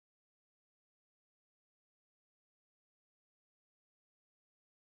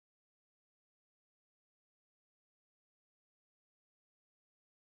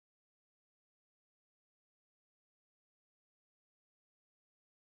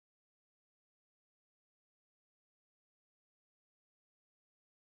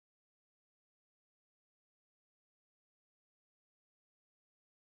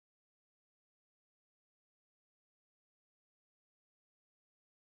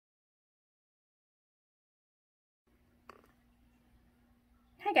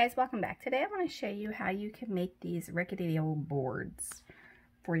Hi guys, welcome back. Today I want to show you how you can make these rickety old boards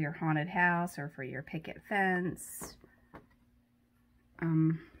for your haunted house or for your picket fence.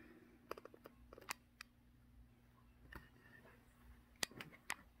 You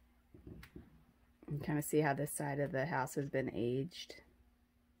kind of see how this side of the house has been aged.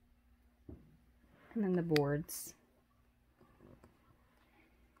 And then the boards.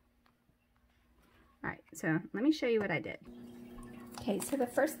 Alright, so let me show you what I did. Okay, so the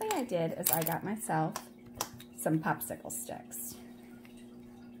first thing I did is I got myself some popsicle sticks,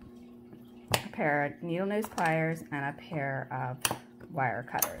 a pair of needle nose pliers, and a pair of wire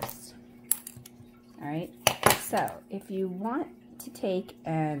cutters. Alright, so if you want to take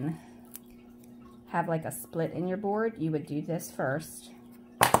and have like a split in your board, you would do this first.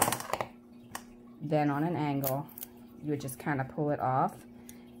 Then on an angle, you would just kind of pull it off,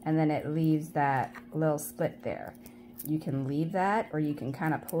 and then it leaves that little split there. You can leave that, or you can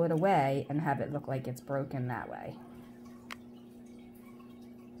kind of pull it away and have it look like it's broken that way.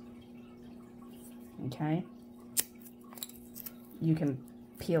 Okay? You can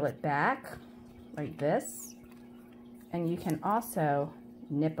peel it back like this, and you can also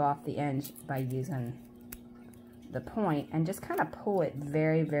nip off the edge by using the point and just kind of pull it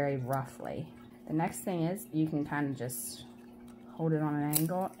very, very roughly. The next thing is you can kind of just hold it on an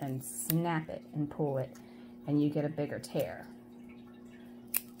angle and snap it and pull it, and you get a bigger tear.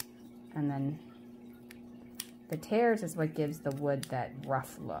 And then the tears is what gives the wood that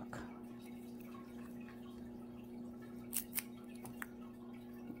rough look.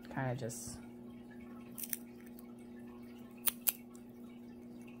 Kind of just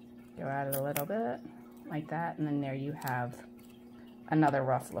go at it a little bit like that, and then there you have another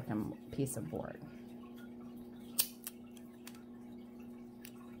rough looking piece of board.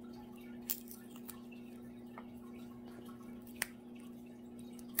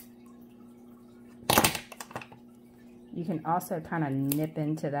 You can also kind of nip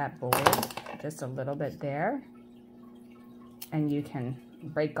into that board just a little bit there, and you can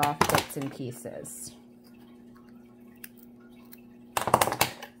break off bits and pieces.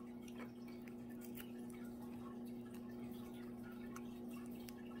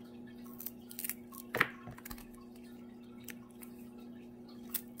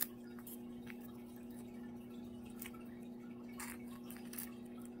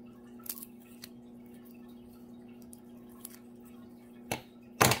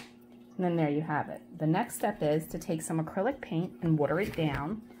 And then there you have it. The next step is to take some acrylic paint and water it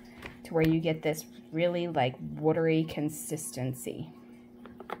down to where you get this really like watery consistency.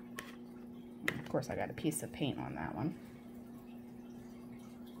 Of course, I got a piece of paint on that one.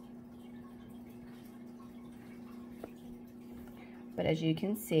 But as you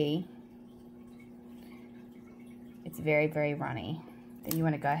can see, it's very, very runny. Then you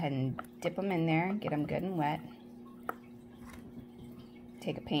want to go ahead and dip them in there and get them good and wet.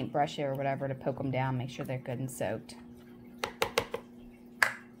 Take a paintbrush or whatever to poke them down, make sure they're good and soaked.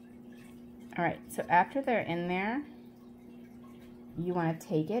 Alright, so after they're in there, you want to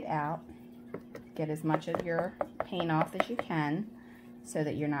take it out, get as much of your paint off as you can so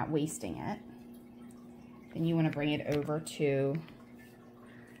that you're not wasting it. Then you want to bring it over to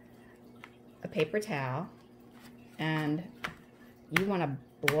a paper towel, and you want to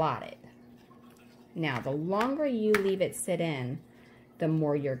blot it. Now, the longer you leave it sit in, the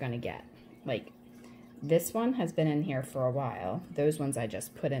more you're going to get. Like, this one has been in here for a while. Those ones I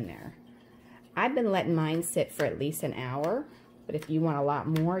just put in there. I've been letting mine sit for at least an hour, but if you want a lot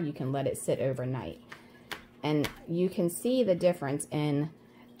more, you can let it sit overnight. And you can see the difference in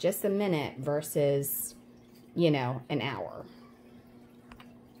just a minute versus, you know, an hour.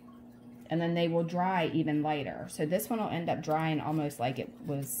 And then they will dry even lighter. So this one will end up drying almost like it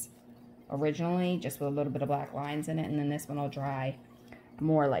was originally, just with a little bit of black lines in it, and then this one will dry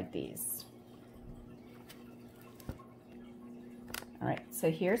more like these. Alright,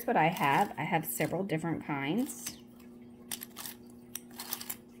 so here's what I have. I have several different kinds.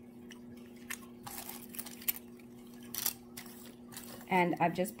 And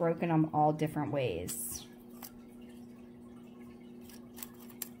I've just broken them all different ways.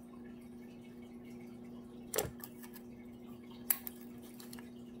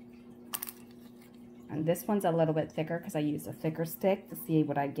 And this one's a little bit thicker because I used a thicker stick to see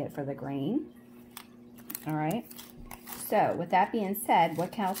what I get for the grain. All right. So with that being said,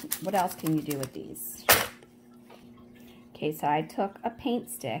 what else can you do with these? Okay, so I took a paint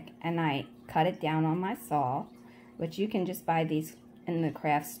stick and I cut it down on my saw, which you can just buy these in the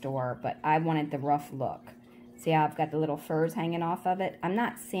craft store, but I wanted the rough look. See how I've got the little furs hanging off of it? I'm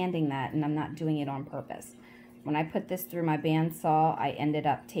not sanding that, and I'm not doing it on purpose. when I put this through my bandsaw, I ended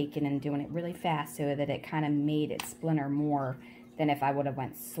up taking and doing it really fast so that it kind of made it splinter more than if I would have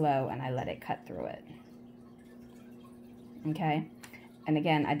went slow and I let it cut through it. Okay? And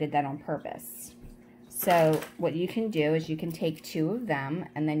again, I did that on purpose. So what you can do is you can take 2 of them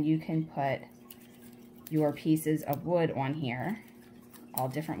and then you can put your pieces of wood on here, all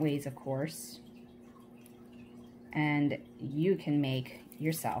different ways, of course, and you can make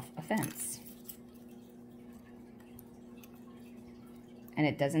yourself a fence. And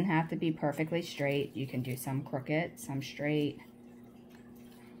it doesn't have to be perfectly straight. You can do some crooked, some straight.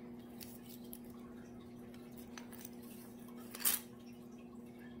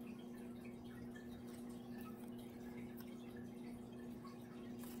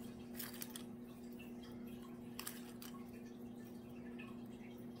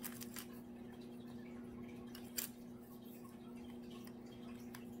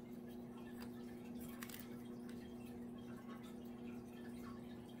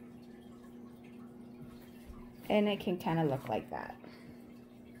 And it can kind of look like that.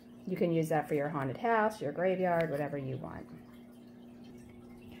 You can use that for your haunted house, your graveyard, whatever you want.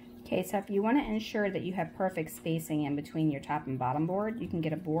 Okay, so if you want to ensure that you have perfect spacing in between your top and bottom board, you can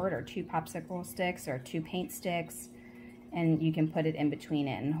get a board or 2 popsicle sticks or 2 paint sticks, and you can put it in between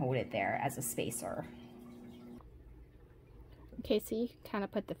it and hold it there as a spacer. Okay, so you can kind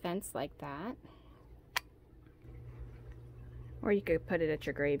of put the fence like that. Or you could put it at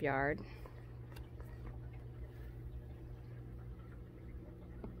your graveyard.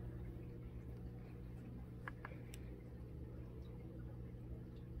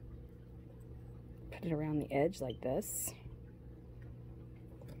 Put it around the edge like this.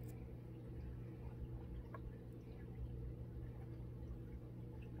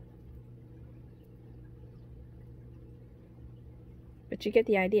 But you get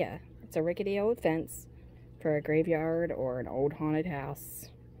the idea. It's a rickety old fence for a graveyard or an old haunted house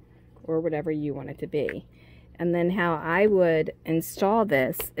or whatever you want it to be. And then how I would install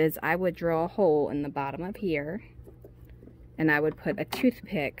this is I would drill a hole in the bottom of here and I would put a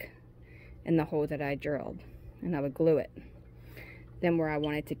toothpick in the hole that I drilled and I would glue it. Then where I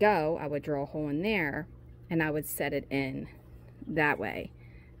want it to go, I would drill a hole in there and I would set it in that way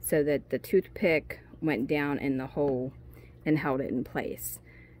so that the toothpick went down in the hole and held it in place.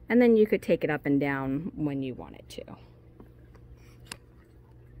 And then you could take it up and down when you wanted to.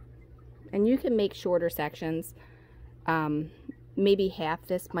 And you can make shorter sections. Maybe half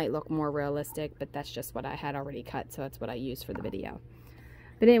this might look more realistic, but that's just what I had already cut, so that's what I used for the video.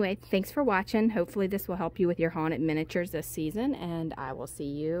 But anyway, thanks for watching. Hopefully this will help you with your haunted miniatures this season, and I will see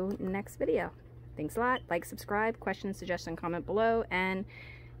you next video. Thanks a lot. Like, subscribe, question, suggestion, comment below, and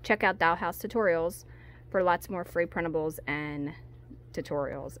check out Dollhouse Tutorials for lots more free printables and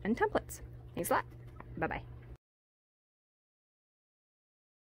tutorials and templates. Thanks a lot. Bye-bye.